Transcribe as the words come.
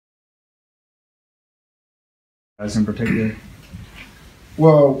As in particular?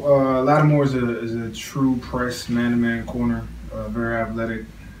 Well, Lattimore is a true press man-to-man corner, very athletic.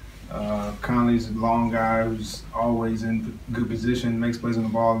 Conley's a long guy who's always in good position, makes plays on the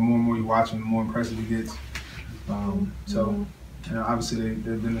ball. The more and more you watch him, the more impressive he gets. So, obviously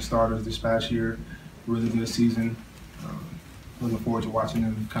they've been the starters this past year, really good season. Looking forward to watching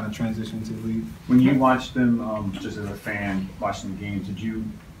them kind of transition to the league. When you watched them, just as a fan, watching the games, did you,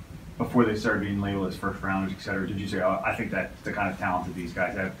 before they started being labeled as first rounders, et cetera, did you say, oh, I think that's the kind of talent that these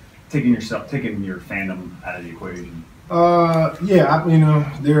guys have, taking your fandom out of the equation? Yeah,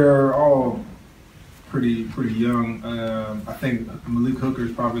 they're all pretty young. I think Malik Hooker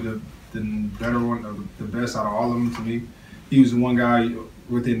is probably the better one, or the best out of all of them to me. He was the one guy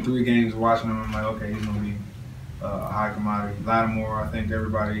within 3 games watching him. I'm like, okay, he's gonna be a high commodity. Lattimore, I think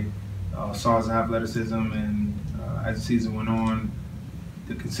everybody saw his athleticism, and as the season went on,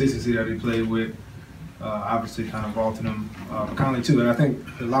 the consistency that he played with obviously kind of vaulted him. Conley too, and I think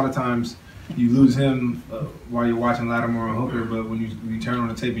a lot of times you lose him while you're watching Lattimore and Hooker, but when you turn on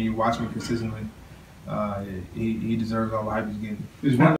the tape and you watch him consistently, he deserves all the hype he's getting.